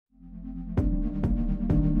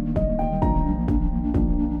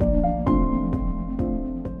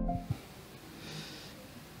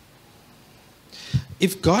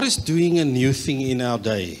if God is doing a new thing in our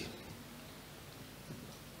day,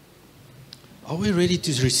 are we ready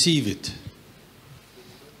to receive it?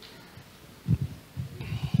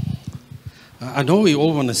 I know we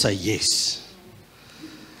all want to say yes.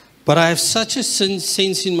 But I have such a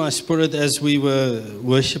sense in my spirit as we were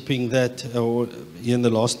worshiping that, or in the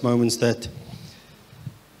last moments, that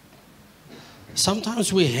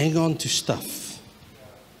sometimes we hang on to stuff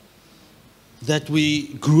that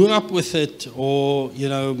we grew up with it, or,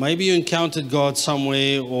 maybe you encountered God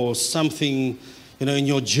somewhere or something, in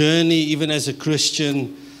your journey, even as a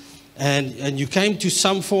Christian, and you came to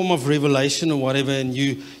some form of revelation or whatever, and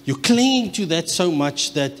you're clinging to that so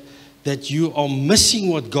much that you are missing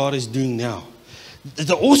what God is doing now.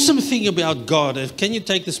 The awesome thing about God, can you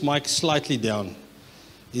take this mic slightly down?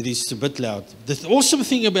 It is a bit loud. The awesome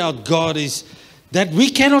thing about God is that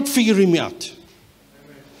we cannot figure Him out.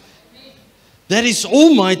 That is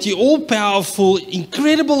almighty, all-powerful,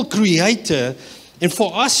 incredible creator. And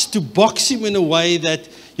for us to box Him in a way that,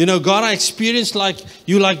 God, I experienced like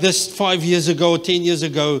this 5 years ago or 10 years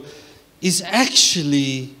ago, is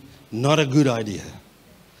actually not a good idea.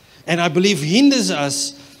 And I believe hinders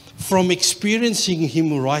us from experiencing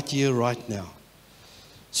Him right here, right now.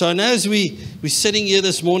 So now as we're sitting here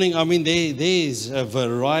this morning, there's a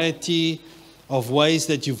variety of ways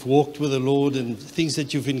that you've walked with the Lord and things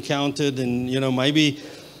that you've encountered. And, maybe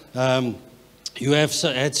you have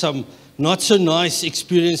had some not so nice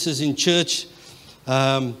experiences in church.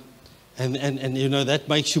 And that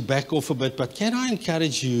makes you back off a bit. But can I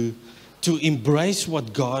encourage you to embrace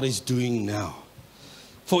what God is doing now?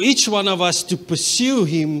 For each one of us to pursue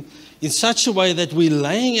Him in such a way that we're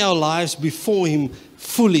laying our lives before Him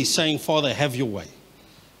fully, saying, Father, have your way.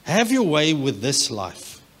 Have your way with this life.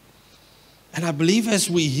 And I believe as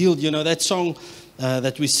we healed, that song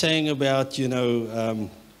that we sang about, new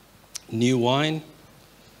wine.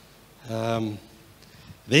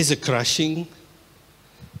 There's a crushing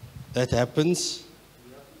that happens.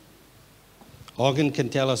 Hagen can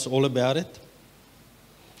tell us all about it.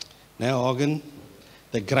 Now, Hagen,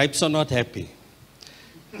 the grapes are not happy.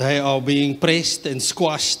 They are being pressed and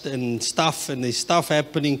squashed and stuff, and there's stuff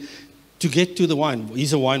happening to get to the wine.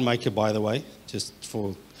 He's a winemaker, by the way,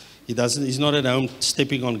 he's not at home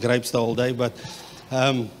stepping on grapes the whole day, but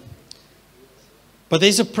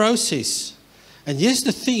there's a process. And here's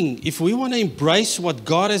the thing, if we want to embrace what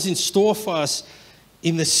God has in store for us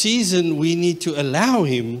in the season, we need to allow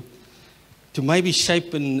Him to maybe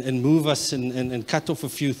shape and move us and cut off a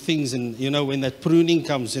few things. And, when that pruning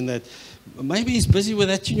comes in, that maybe He's busy with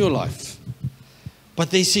that in your life.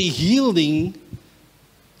 But there's a yielding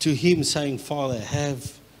to Him saying, Father,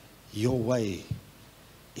 have your way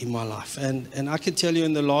in my life. And I can tell you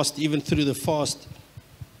in the last, even through the fast,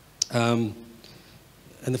 and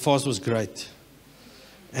the fast was great.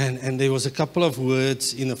 And there was a couple of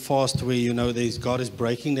words in the fast where, God is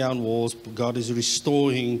breaking down walls, God is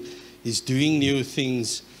restoring, He's doing new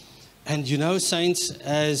things. And saints,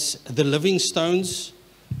 as the living stones,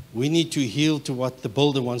 we need to yield to what the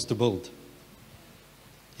builder wants to build.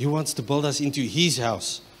 He wants to build us into His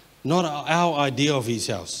house, not our idea of His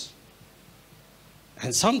house.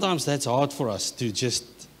 And sometimes that's hard for us to just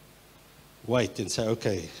wait and say,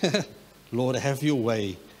 okay, Lord, have your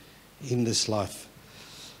way in this life.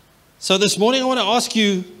 So this morning I want to ask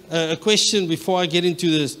you a question before I get into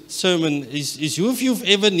the sermon. Is who of you have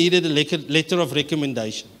ever needed a letter of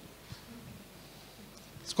recommendation?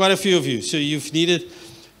 It's quite a few of you. So you've needed,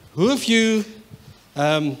 who of you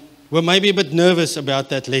were maybe a bit nervous about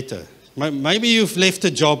that letter? Maybe you've left a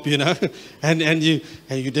job, and you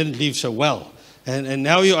didn't leave so well. And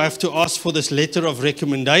now you have to ask for this letter of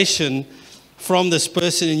recommendation from this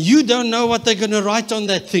person, and you don't know what they're going to write on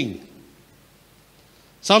that thing.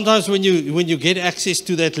 Sometimes when you get access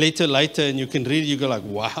to that letter later and you can read it, you go like,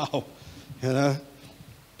 wow,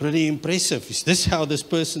 pretty impressive. Is this how this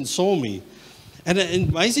person saw me? And an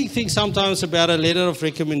amazing thing sometimes about a letter of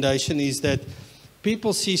recommendation is that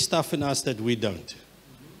people see stuff in us that we don't.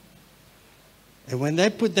 And when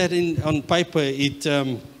they put that on paper, it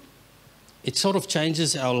sort of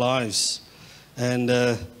changes our lives and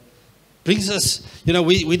brings us,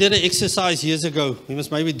 we did an exercise years ago. We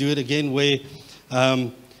must maybe do it again where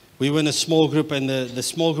we were in a small group, and the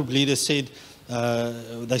small group leader said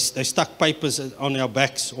they stuck papers on our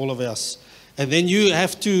backs, all of us. And then you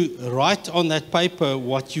have to write on that paper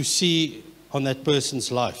what you see on that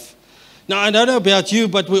person's life. Now, I don't know about you,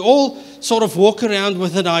 but we all sort of walk around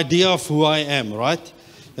with an idea of who I am, right?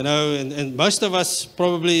 And most of us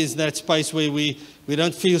probably is that space where we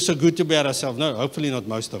don't feel so good about ourselves. No, hopefully not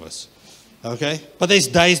most of us. Okay? But there's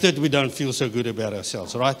days that we don't feel so good about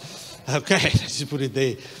ourselves, right? Okay, let's just put it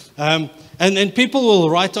there. And people will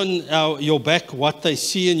write on your back what they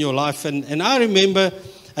see in your life. And I remember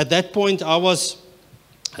at that point I was,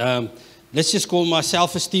 let's just call my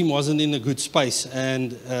self-esteem wasn't in a good space.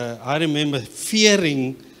 And I remember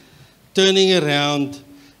fearing turning around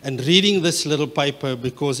and reading this little paper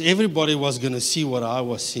because everybody was going to see what I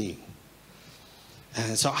was seeing.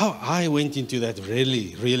 And so I went into that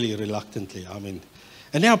really, really reluctantly. I mean,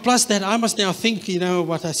 and now plus that, I must now think,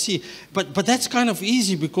 what I see. But that's kind of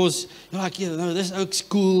easy because you're like, this oak's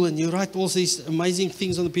cool, and you write all these amazing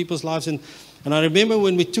things on the people's lives. And I remember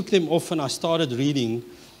when we took them off and I started reading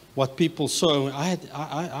what people saw,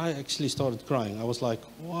 I actually started crying. I was like,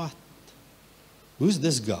 what? Who's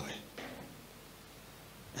this guy?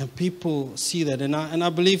 And people see that. And I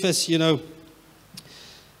believe as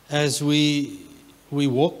we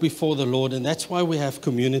walk before the Lord, and that's why we have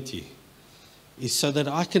community, is so that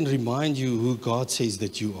I can remind you who God says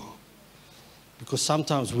that you are. Because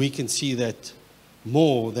sometimes we can see that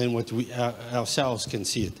more than what we ourselves can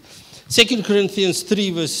see it. 2 Corinthians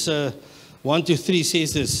 3 verse 1 to 3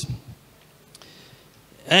 says this.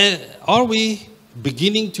 Are we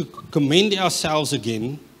beginning to commend ourselves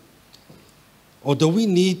again? Or do we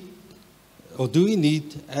need,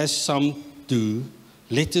 as some do,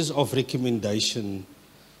 letters of recommendation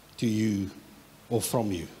to you or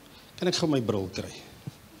from you? Kan ek gou my bril kry?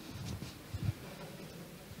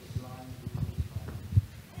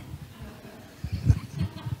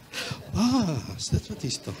 Is that what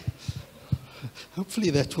he's done? Hopefully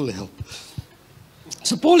that will help.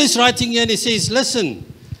 So Paul is writing here and he says, listen,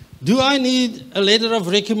 do I need a letter of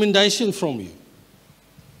recommendation from you?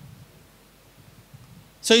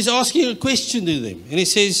 So he's asking a question to them. And he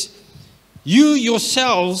says, you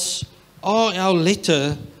yourselves are our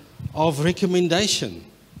letter of recommendation,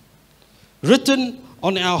 written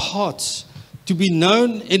on our hearts to be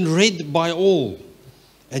known and read by all.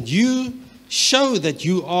 And you show that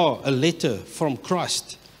you are a letter from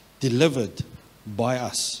Christ delivered by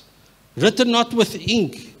us, written not with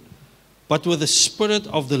ink, but with the Spirit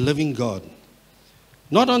of the living God,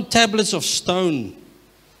 not on tablets of stone,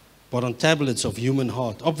 but on tablets of human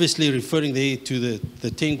heart. Obviously referring there to the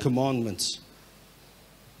 10 Commandments.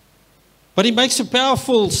 But he makes a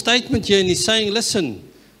powerful statement here and he's saying, listen,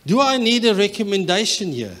 do I need a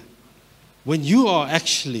recommendation here when you are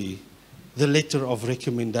actually the letter of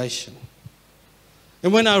recommendation?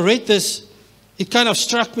 And when I read this, it kind of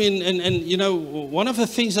struck me, and one of the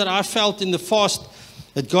things that I felt in the fast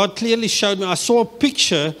that God clearly showed me, I saw a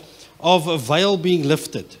picture of a veil being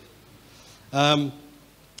lifted.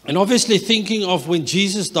 And obviously thinking of when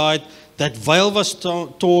Jesus died, that veil was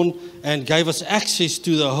torn and gave us access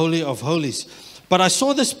to the Holy of Holies. But I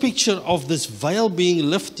saw this picture of this veil being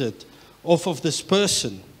lifted off of this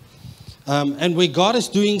person. And where God is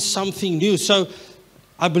doing something new. So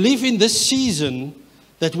I believe in this season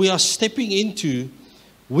that we are stepping into,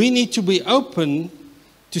 we need to be open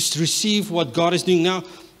to receive what God is doing. Now,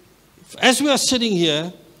 as we are sitting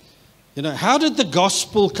here, how did the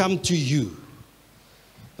gospel come to you?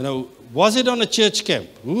 Was it on a church camp?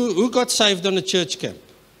 Who got saved on a church camp?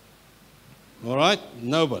 All right,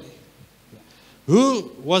 nobody.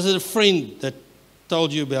 Who was it a friend that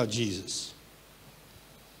told you about Jesus?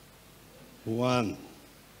 1,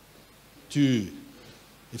 2.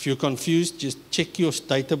 If you're confused, just check your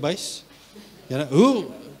database.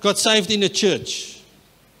 Who got saved in a church?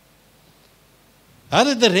 How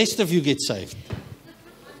did the rest of you get saved?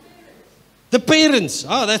 The parents.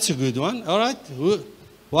 Oh, that's a good one. All right.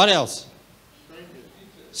 What else?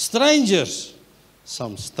 Strangers.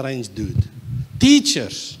 Some strange dude.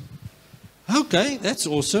 Teachers. Okay, that's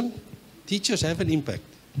awesome. Teachers have an impact.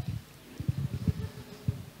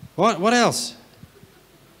 What else?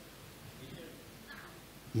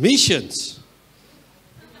 Missions.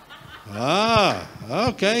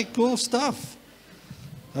 Okay, cool stuff.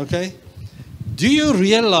 Okay. Do you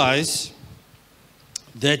realize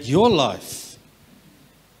that your life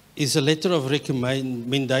is a letter of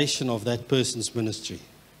recommendation of that person's ministry?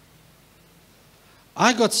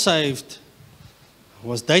 I got saved,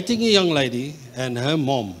 was dating a young lady, and her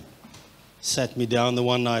mom sat me down the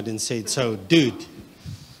one night and said, so, dude,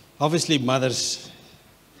 obviously mothers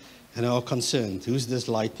are concerned. Who's this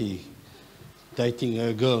lighty dating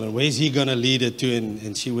a girl, and where's he going to lead her to?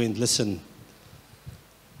 And she went, listen,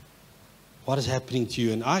 what is happening to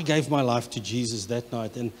you? And I gave my life to Jesus that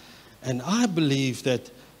night. And I believe that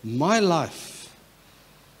my life,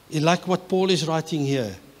 like what Paul is writing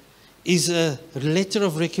here, is a letter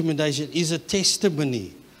of recommendation, is a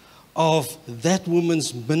testimony of that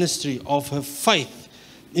woman's ministry, of her faith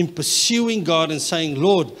in pursuing God and saying,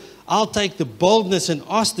 Lord, I'll take the boldness and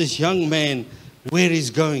ask this young man where he's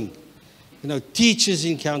going. Teachers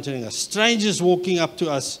encountering us, strangers walking up to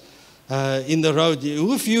us in the road.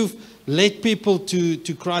 Who of you led people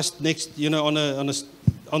to Christ next,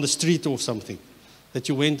 on the street or something, that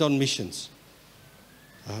you went on missions?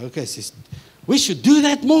 Okay, says, we should do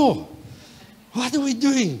that more. What are we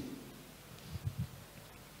doing?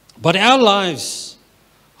 But our lives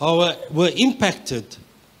were impacted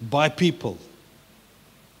by people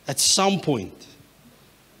at some point.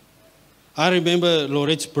 I remember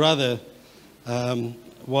Loret's brother,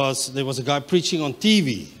 there was a guy preaching on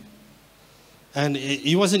TV. And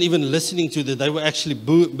he wasn't even listening to that. They were actually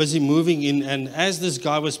busy moving in. And as this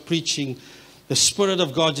guy was preaching, the Spirit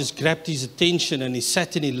of God just grabbed his attention. And he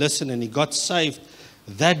sat and he listened. And he got saved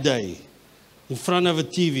that day in front of a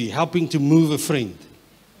TV, helping to move a friend.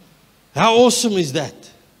 How awesome is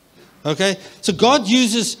that? Okay? So God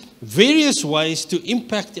uses various ways to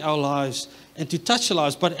impact our lives and to touch our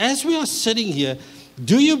lives. But as we are sitting here,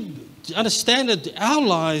 do you understand that our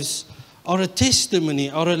lives are a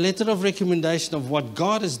testimony or a letter of recommendation of what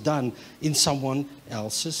God has done in someone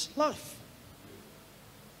else's life?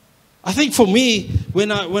 I think for me,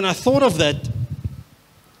 when I thought of that,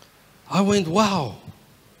 I went, wow.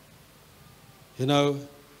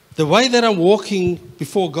 The way that I'm walking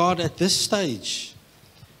before God at this stage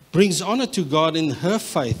brings honor to God in her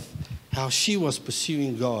faith, how she was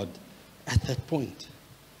pursuing God at that point.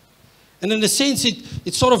 And in a sense,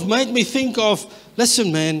 it sort of made me think of,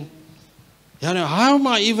 listen, man, how am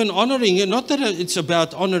I even honoring her? Not that it's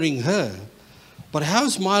about honoring her, but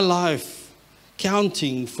how's my life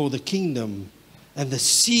counting for the kingdom and the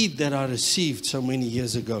seed that I received so many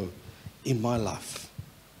years ago in my life?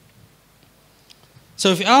 So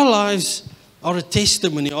if our lives are a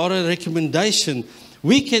testimony or a recommendation,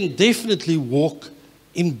 we can definitely walk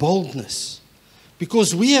in boldness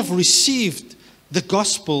because we have received the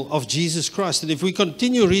gospel of Jesus Christ. And if we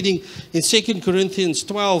continue reading in 2 Corinthians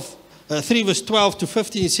 3 verse 12 to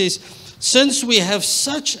 15, it says, since we have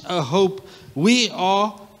such a hope, we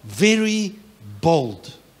are very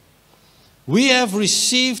bold. We have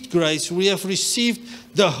received grace. We have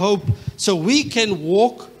received the hope. So we can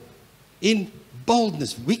walk in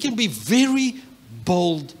boldness. We can be very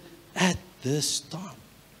bold at this time.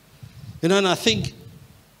 And I think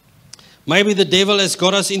maybe the devil has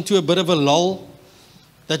got us into a bit of a lull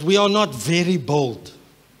that we are not very bold.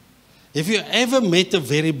 If you ever met a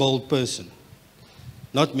very bold person,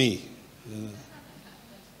 not me,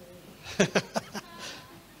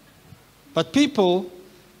 but people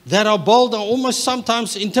that are bold are almost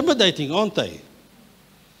sometimes intimidating, aren't they?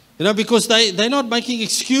 Because they're not making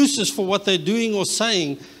excuses for what they're doing or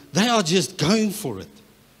saying. They are just going for it.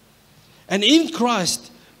 And in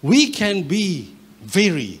Christ, we can be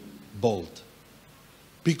very bold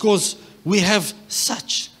because we have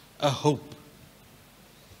such a hope.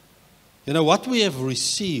 What we have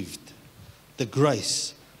received, the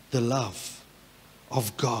grace, the love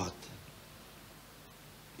of God,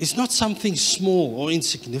 is not something small or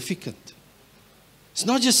insignificant. It's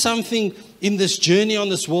not just something in this journey on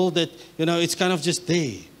this world that, it's kind of just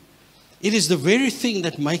there. It is the very thing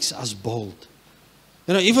that makes us bold.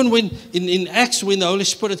 Even when in Acts, when the Holy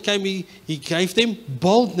Spirit came, He gave them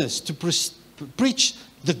boldness to preach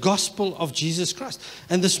the gospel of Jesus Christ.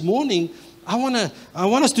 And this morning, I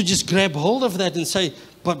want us to just grab hold of that and say,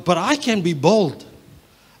 but I can be bold.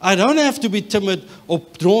 I don't have to be timid or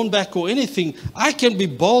drawn back or anything. I can be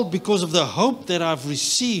bold because of the hope that I've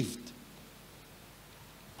received.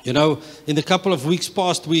 In the couple of weeks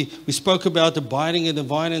past, we spoke about abiding in the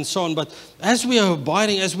vine and so on. But as we are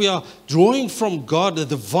abiding, as we are drawing from God,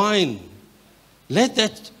 the vine, let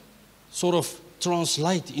that sort of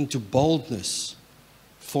translate into boldness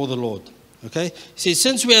for the Lord. Okay? He says,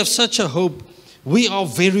 since we have such a hope, we are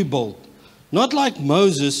very bold. Not like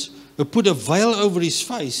Moses, who put a veil over his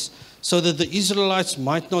face so that the Israelites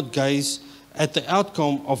might not gaze at the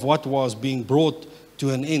outcome of what was being brought to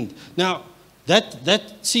an end. Now,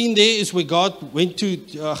 that scene there is where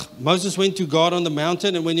Moses went to God on the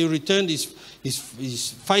mountain, and when he returned,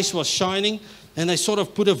 his face was shining, and they sort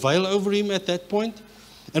of put a veil over him at that point.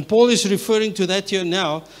 And Paul is referring to that here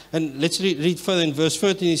now. And let's read further in verse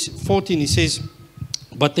 14. He says,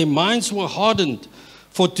 but their minds were hardened,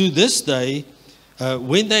 for to this day,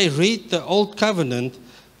 when they read the old covenant,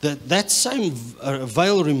 that same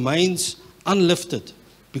veil remains unlifted,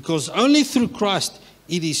 because only through Christ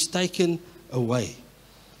it is taken away.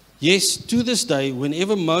 Yes, to this day,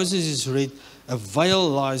 whenever Moses is read, a veil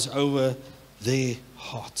lies over their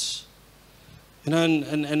hearts.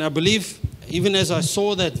 And I believe, even as I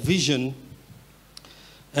saw that vision,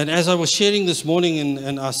 And as I was sharing this morning,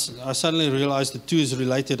 and I suddenly realized the two is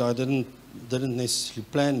related. I didn't necessarily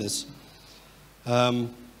plan this. But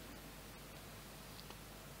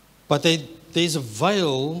there's a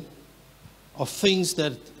veil of things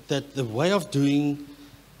that the way of doing,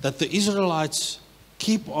 that the Israelites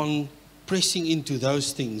keep on pressing into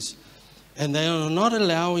those things. And they are not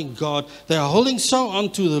allowing God, they are holding so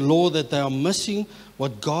onto the law that they are missing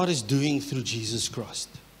what God is doing through Jesus Christ.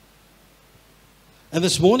 And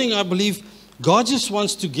this morning, I believe God just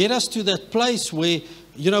wants to get us to that place where,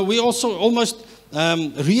 we also almost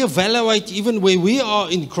reevaluate even where we are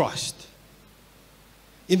in Christ.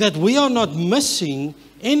 In that we are not missing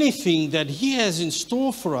anything that He has in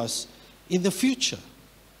store for us in the future.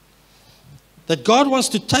 That God wants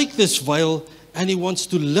to take this veil and He wants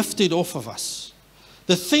to lift it off of us.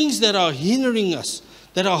 The things that are hindering us,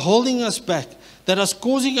 that are holding us back, that are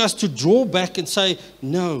causing us to draw back and say,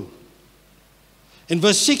 no. In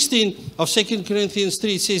verse 16 of 2 Corinthians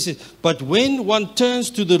 3, it says, but when one turns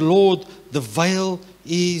to the Lord, the veil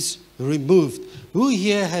is removed. Who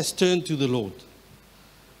here has turned to the Lord?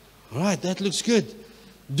 All right, that looks good.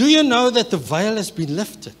 Do you know that the veil has been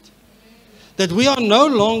lifted? That we are no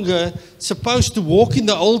longer supposed to walk in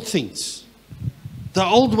the old things, the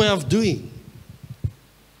old way of doing.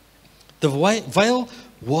 The veil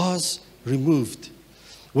was removed.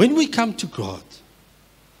 When we come to God,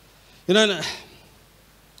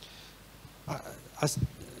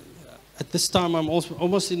 at this time, I'm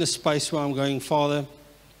almost in a space where I'm going, Father,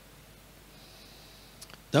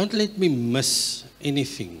 don't let me miss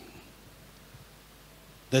anything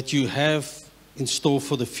that you have in store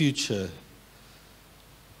for the future,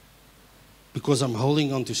 because I'm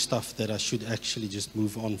holding on to stuff that I should actually just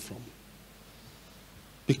move on from.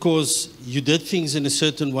 Because you did things in a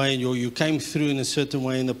certain way, and you came through in a certain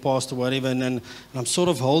way in the past or whatever, and I'm sort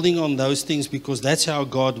of holding on those things because that's how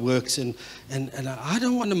God works, and I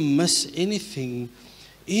don't want to miss anything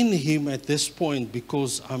in Him at this point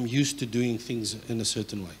because I'm used to doing things in a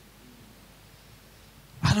certain way.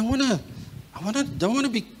 I don't want to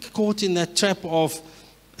be caught in that trap of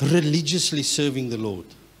religiously serving the Lord.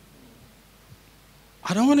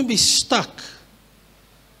 I don't want to be stuck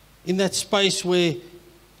in that space where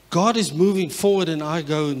God is moving forward and I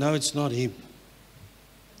go, no, it's not Him.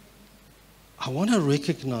 I want to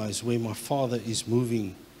recognize where my Father is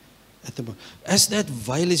moving at the moment. As that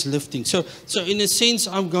veil is lifting. So in a sense,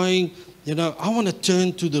 I'm going, I want to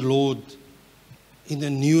turn to the Lord in a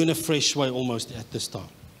new and a fresh way almost at this time.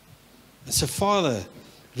 And so, Father,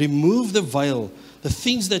 remove the veil, the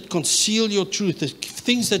things that conceal your truth, the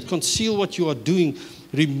things that conceal what you are doing,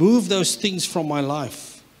 remove those things from my life.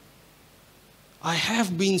 I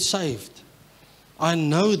have been saved. I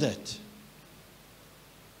know that.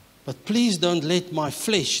 But please don't let my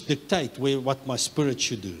flesh dictate what my spirit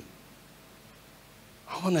should do.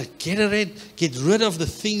 I want to get rid of the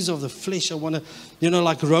things of the flesh. I want to,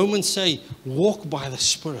 like Romans say, walk by the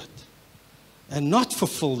Spirit and not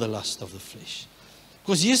fulfill the lust of the flesh.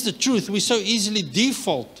 Because here's the truth, we so easily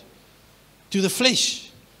default to the flesh.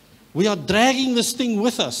 We are dragging this thing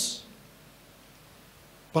with us.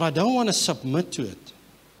 But I don't want to submit to it.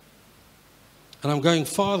 And I'm going,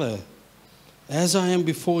 Father, as I am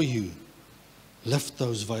before you, lift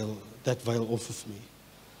that veil off of me.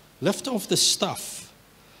 Lift off the stuff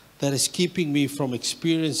that is keeping me from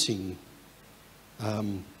experiencing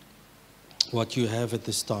what you have at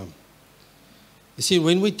this time. You see,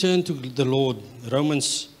 when we turn to the Lord,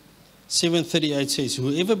 Romans 7:38 says,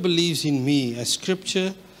 whoever believes in me, as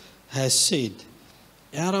Scripture has said,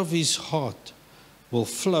 out of his heart will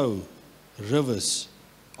flow rivers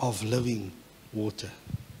of living water.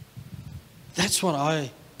 That's what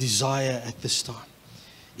I desire at this time.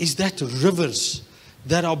 Is that rivers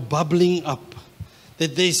that are bubbling up,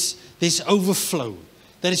 that there's overflow,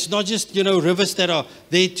 that it's not just rivers that are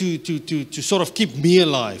there to sort of keep me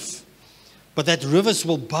alive, but that rivers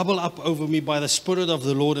will bubble up over me by the Spirit of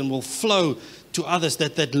the Lord and will flow to others.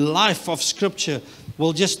 That life of Scripture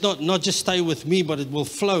will just not just stay with me, but it will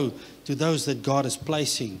flow to those that God is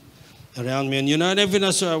placing around me. And and even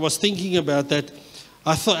as I was thinking about that,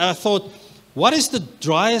 I thought, what is the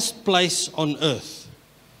driest place on earth?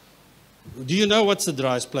 Do you know what's the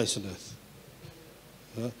driest place on earth?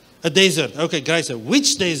 A desert. Okay, great. So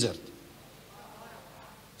which desert?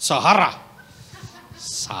 Sahara.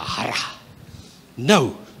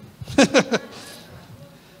 No.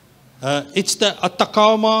 It's the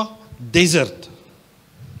Atacama Desert.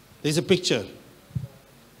 There's a picture.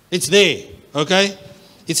 It's there, okay?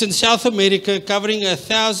 It's in South America, covering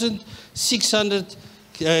 1,600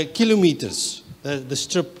 kilometers. The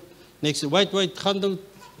strip next to... Wait, Handel.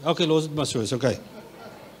 Okay, los het maar so is, okay.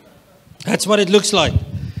 That's what it looks like.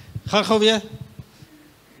 Gaan gou weer.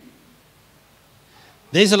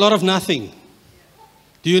 There's a lot of nothing.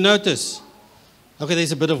 Do you notice? Okay,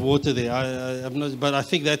 there's a bit of water there. I'm not, but I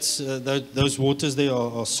think that's those waters there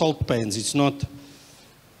are salt pans. It's not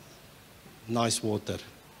nice water.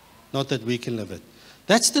 Not that we can live it.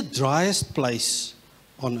 That's the driest place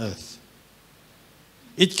on earth.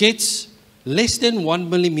 It gets less than 1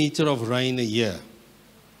 millimeter of rain a year.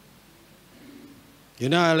 You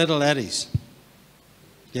know how little that is?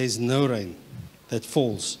 There's no rain that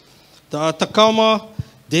falls. The Atacama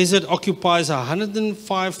Desert occupies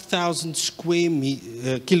 105,000 square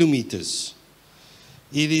kilometers.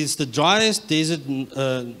 It is the driest desert,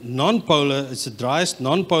 non-polar. It's the driest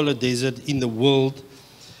non-polar desert in the world,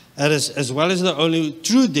 as well as the only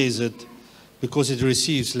true desert, because it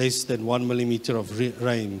receives less than 1 millimeter of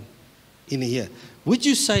rain in a year. Would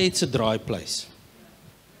you say it's a dry place?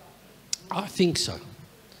 I think so.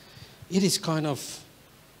 It is kind of.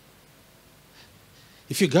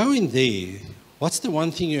 If you go in there, what's the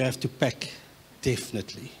one thing you have to pack?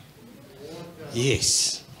 Definitely.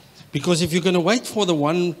 Yes. Because if you're going to wait for the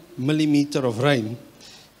 1 millimeter of rain,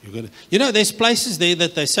 you're going to. You know, there's places there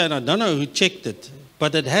that they say, and I don't know who checked it,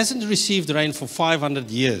 but it hasn't received rain for 500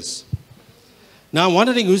 years. Now, I'm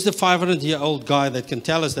wondering who's the 500-year-old guy that can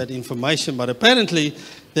tell us that information, but apparently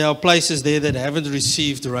there are places there that haven't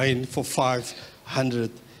received rain for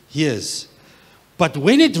 500 years. But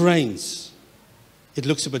when it rains, it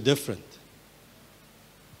looks a bit different.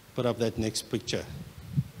 Put up that next picture.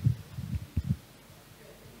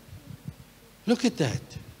 Look at that.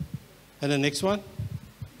 And the next one.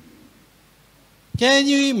 Can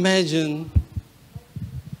you imagine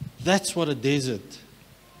that's what a desert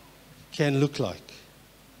can look like?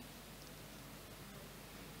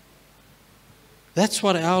 That's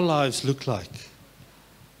what our lives look like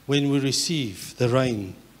when we receive the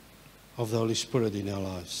rain of the Holy Spirit in our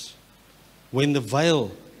lives. When the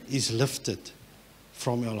veil is lifted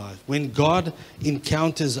from our life. When God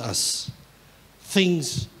encounters us,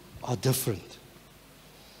 things are different.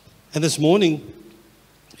 And this morning,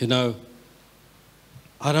 you know,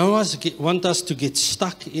 I don't want us to get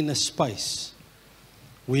stuck in a space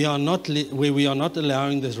where we are not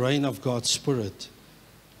allowing the rain of God's Spirit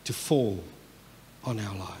to fall on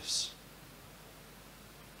our lives.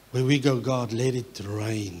 Where we go, God, let it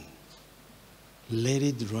rain. Let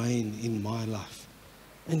it rain in my life.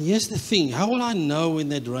 And here's the thing, how will I know when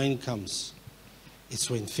that rain comes? It's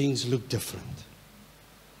when things look different.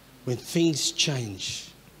 When things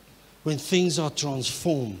change. When things are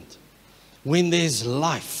transformed. When there's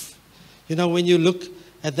life. You know, when you look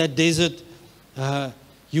at that desert,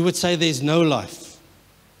 you would say there's no life.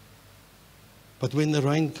 But when the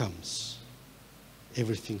rain comes,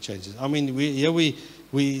 everything changes. I mean,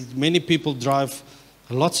 many people drive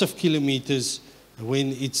lots of kilometers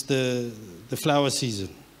when it's the flower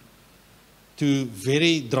season to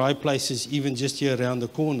very dry places, even just here around the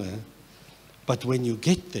corner. But when you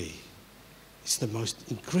get there, it's the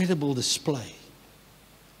most incredible display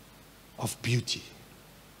of beauty.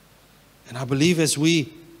 And I believe as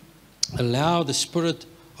we allow the Spirit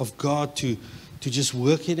of God to just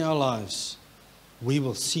work in our lives, we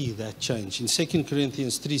will see that change. In 2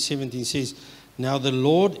 Corinthians 3:17 says, now the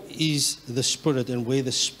Lord is the Spirit, and where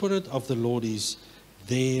the Spirit of the Lord is,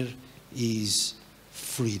 there is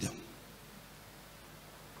freedom.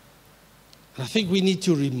 And I think we need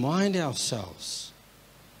to remind ourselves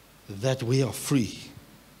that we are free.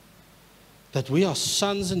 That we are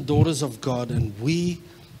sons and daughters of God, and we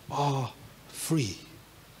are free.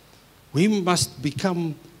 We must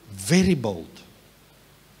become very bold.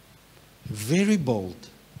 Very bold.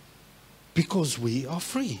 Because we are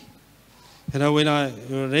free. You know, when I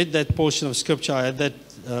read that portion of Scripture, I had that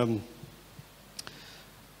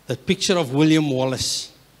picture of William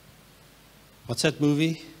Wallace. What's that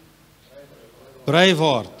movie?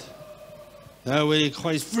 Braveheart. Now where he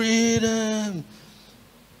cries, freedom.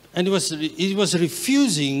 And he was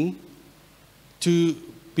refusing to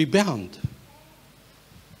be bound.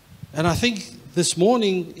 And I think this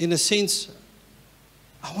morning, in a sense,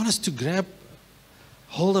 I want us to grab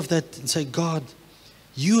hold of that and say, God,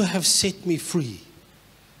 you have set me free.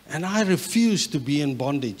 And I refuse to be in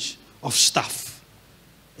bondage of stuff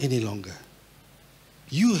any longer.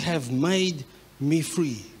 You have made me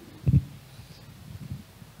free.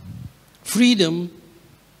 Freedom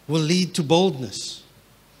will lead to boldness.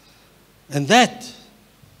 And that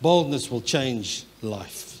boldness will change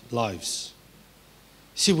lives.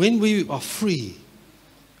 See, when we are free,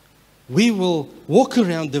 we will walk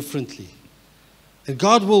around differently. And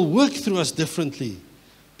God will work through us differently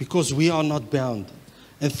because we are not bound.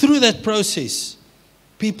 And through that process,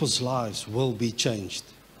 people's lives will be changed.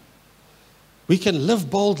 We can live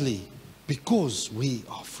boldly because we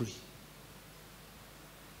are free.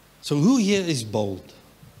 So who here is bold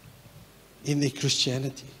in their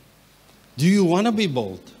Christianity? Do you want to be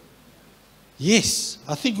bold? Yes,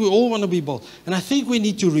 I think we all want to be bold. And I think we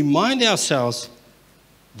need to remind ourselves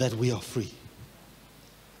that we are free.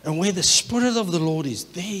 And where the Spirit of the Lord is,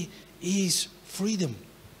 there is freedom.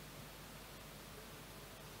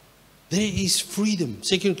 There is freedom.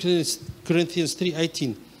 2 Corinthians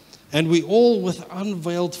 3:18. And we all with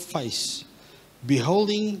unveiled face,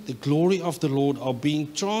 beholding the glory of the Lord, are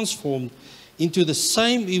being transformed into the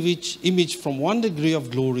same image from one degree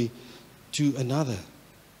of glory to another.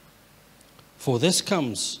 For this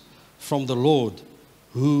comes from the Lord,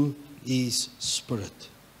 who is Spirit.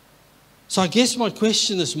 So I guess my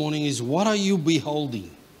question this morning is, what are you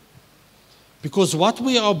beholding? Because what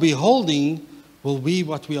we are beholding will be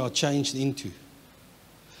what we are changed into.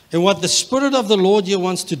 And what the Spirit of the Lord here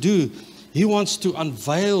wants to do, He wants to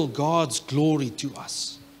unveil God's glory to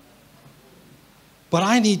us. But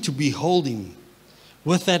I need to behold Him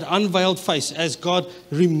with that unveiled face. As God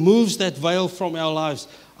removes that veil from our lives,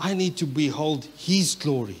 I need to behold His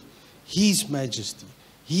glory, His majesty,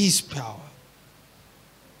 His power.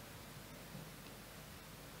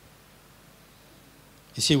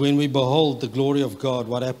 You see, when we behold the glory of God,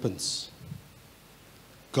 what happens?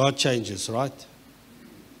 God changes, right?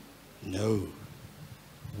 No,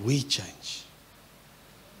 we change.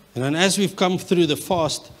 And as we've come through the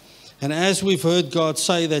fast, and as we've heard God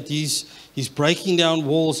say that He's breaking down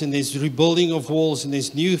walls, and there's rebuilding of walls, and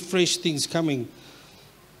there's new, fresh things coming.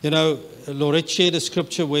 You know, Lorette shared a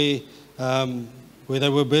scripture where they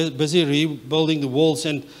were busy rebuilding the walls,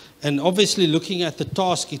 and obviously looking at the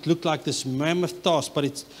task, it looked like this mammoth task, but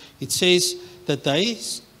it says that they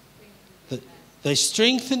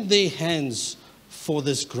strengthened their hands for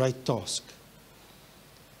this great task.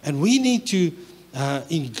 And we need to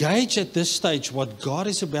engage at this stage what God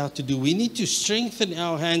is about to do. We need to strengthen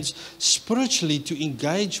our hands spiritually to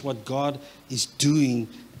engage what God is doing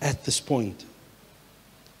at this point.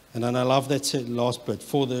 And then I love that last bit.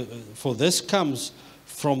 For this comes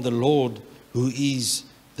from the Lord, who is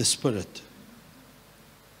the Spirit.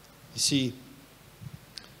 You see,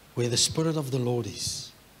 where the Spirit of the Lord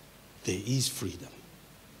is, there is freedom.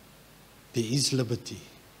 There is liberty.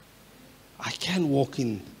 I can walk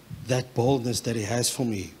in that boldness that He has for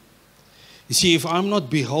me. You see, if I'm not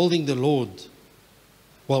beholding the Lord,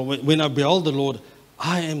 well, when I behold the Lord,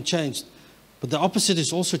 I am changed. But the opposite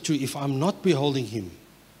is also true. If I'm not beholding Him,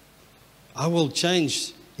 I will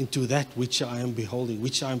change into that which I am beholding,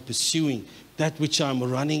 which I am pursuing, that which I'm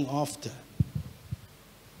running after.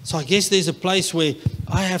 So I guess there's a place where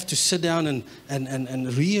I have to sit down and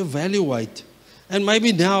reevaluate. And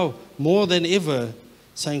maybe now, more than ever,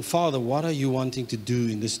 saying, Father, what are you wanting to do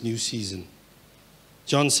in this new season?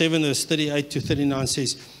 John 7, verse 38 to 39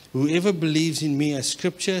 says, whoever believes in me, as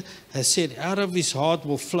Scripture has said, out of his heart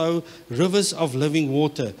will flow rivers of living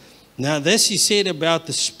water. Now this He said about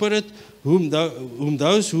the Spirit, whom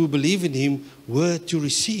those who believe in Him were to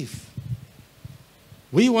receive.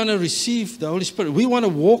 We want to receive the Holy Spirit. We want to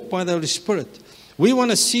walk by the Holy Spirit. We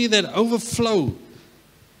want to see that overflow,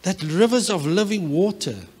 that rivers of living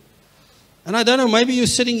water. And I don't know, maybe you're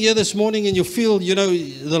sitting here this morning and you feel,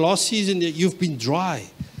 the last season you've been dry.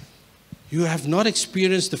 You have not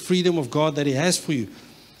experienced the freedom of God that He has for you.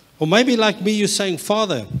 Or maybe like me, you're saying,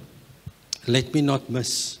 Father, let me not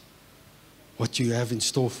miss what you have in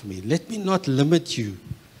store for me. Let me not limit you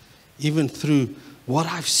even through what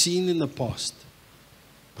I've seen in the past.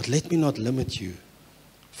 But let me not limit you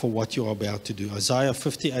for what you are about to do. Isaiah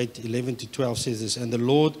 58, 11 to 12 says this, and the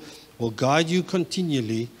Lord will guide you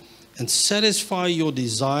continually and satisfy your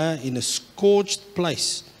desire in a scorched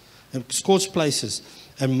places,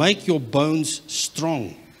 and make your bones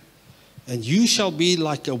strong. And you shall be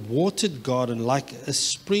like a watered garden, like a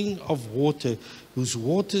spring of water, whose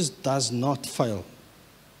waters does not fail.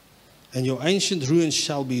 And your ancient ruins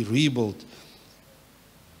shall be rebuilt.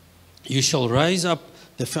 You shall raise up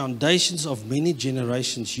the foundations of many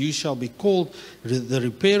generations. You shall be called the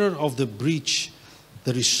repairer of the breach,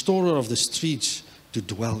 the restorer of the streets to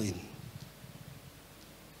dwell in.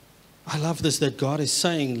 I love this, that God is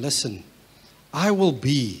saying, listen, I will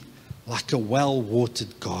be like a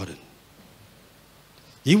well-watered garden.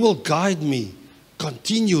 He will guide me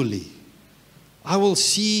continually. I will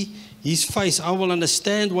see His face. I will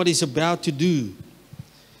understand what He's about to do.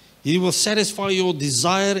 He will satisfy your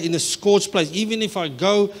desire in a scorched place. Even if I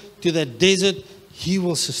go to that desert, He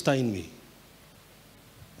will sustain me.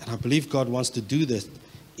 And I believe God wants to do this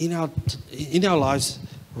in our lives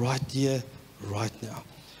right here, right now.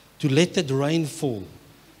 To let that rain fall,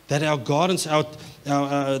 that our gardens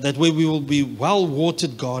that way we will be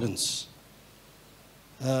well-watered gardens.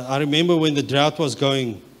 I remember when the drought was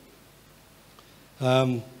going,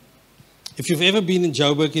 if you've ever been in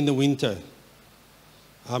Joburg in the winter,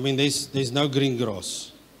 I mean, there's no green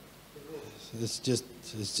grass. It's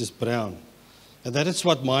just brown. And that is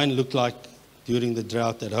what mine looked like during the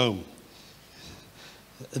drought at home.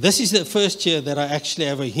 This is the first year that I actually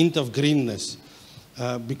have a hint of greenness,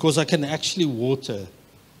 because I can actually water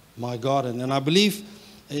my garden. And I believe,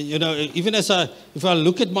 even if I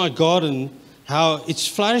look at my garden, how it's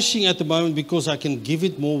flourishing at the moment because I can give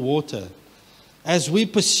it more water. As we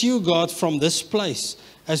pursue God from this place,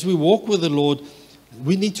 as we walk with the Lord,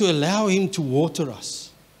 we need to allow Him to water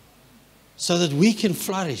us so that we can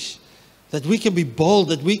flourish, that we can be bold,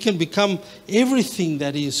 that we can become everything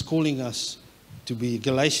that He is calling us to be.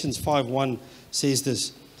 Galatians 5:1 says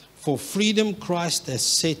this, "For freedom Christ has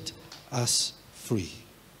set us free.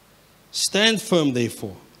 Stand firm,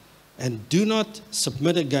 therefore, and do not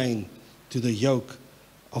submit again to the yoke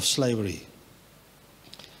of slavery."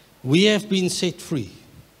 We have been set free.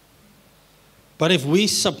 But if we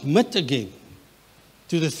submit again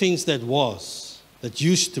to the things that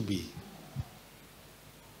used to be,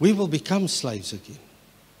 we will become slaves again.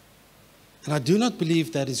 And I do not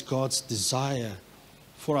believe that is God's desire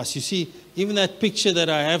for us. You see, even that picture that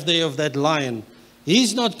I have there of that lion,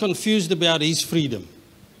 he's not confused about his freedom.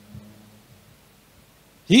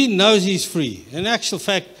 He knows he's free. In actual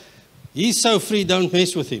fact, he's so free, don't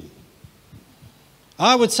mess with him.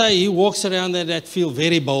 I would say he walks around in that field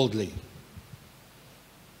very boldly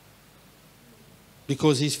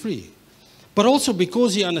because he's free. But also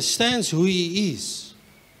because he understands who he is,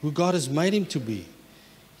 who God has made him to be.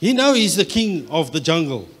 He knows he's the king of the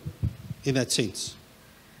jungle in that sense.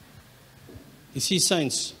 You see,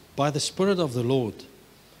 saints, by the Spirit of the Lord,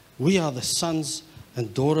 we are the sons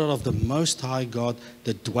and daughters of the Most High God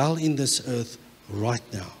that dwell in this earth right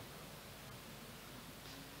now.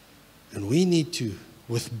 And we need to,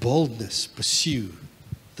 with boldness, pursue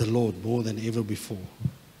the Lord more than ever before.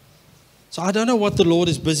 So I don't know what the Lord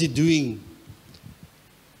is busy doing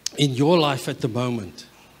in your life at the moment.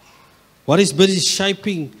 What is busy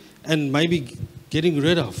shaping and maybe getting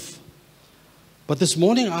rid of. But this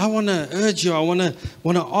morning I want to urge you, I want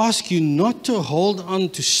to ask you not to hold on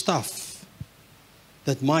to stuff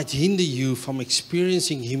that might hinder you from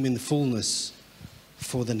experiencing Him in fullness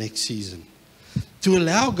for the next season. To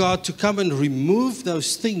allow God to come and remove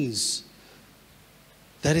those things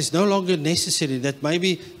that is no longer necessary, that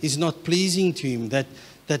maybe is not pleasing to Him, that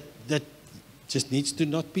just needs to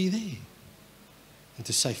not be there. And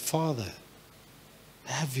to say, Father,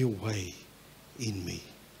 have your way in me.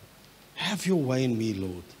 Have your way in me,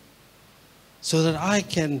 Lord, so that I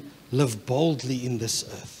can live boldly in this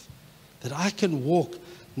earth, that I can walk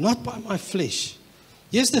not by my flesh.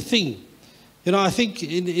 Here's the thing. I think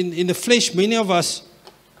in the flesh, many of us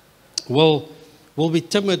will be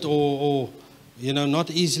timid or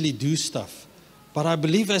not easily do stuff. But I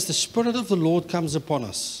believe as the Spirit of the Lord comes upon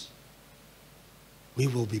us, we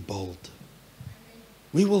will be bold.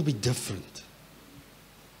 We will be different.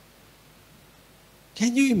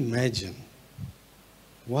 Can you imagine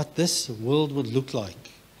what this world would look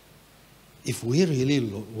like if we really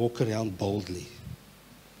walk around boldly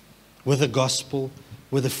with the gospel,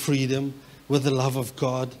 with the freedom, with the love of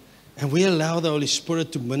God, and we allow the Holy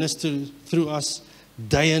Spirit to minister through us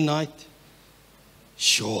day and night?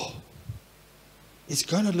 Sure, it's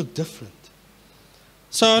going to look different.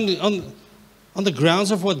 So on the grounds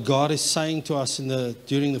of what God is saying to us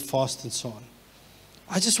during the fast and so on,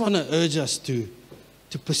 I just want to urge us to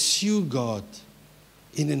pursue God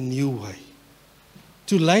in a new way.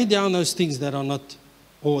 To lay down those things that are not,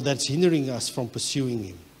 or that's hindering us from pursuing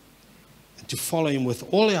Him. And to follow Him with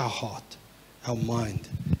all our heart, our mind,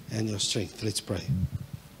 and your strength. Let's pray.